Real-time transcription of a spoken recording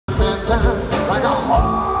time, like a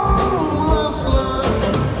homeless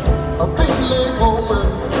line, a big leg woman,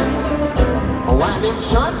 a winding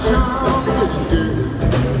sunshine is good.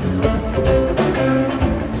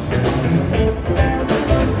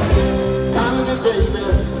 Calling me baby,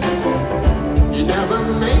 you never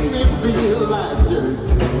made me feel like dirt.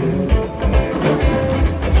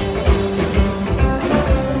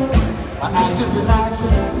 I just an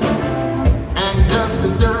action and just a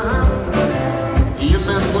dirt. You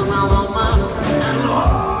mess with my woman and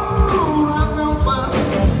Lord, I feel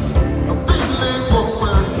fine. A big leg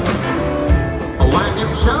woman, a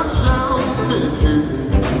winding sunshine is good.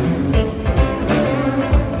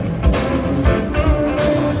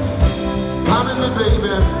 Calling me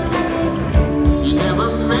baby,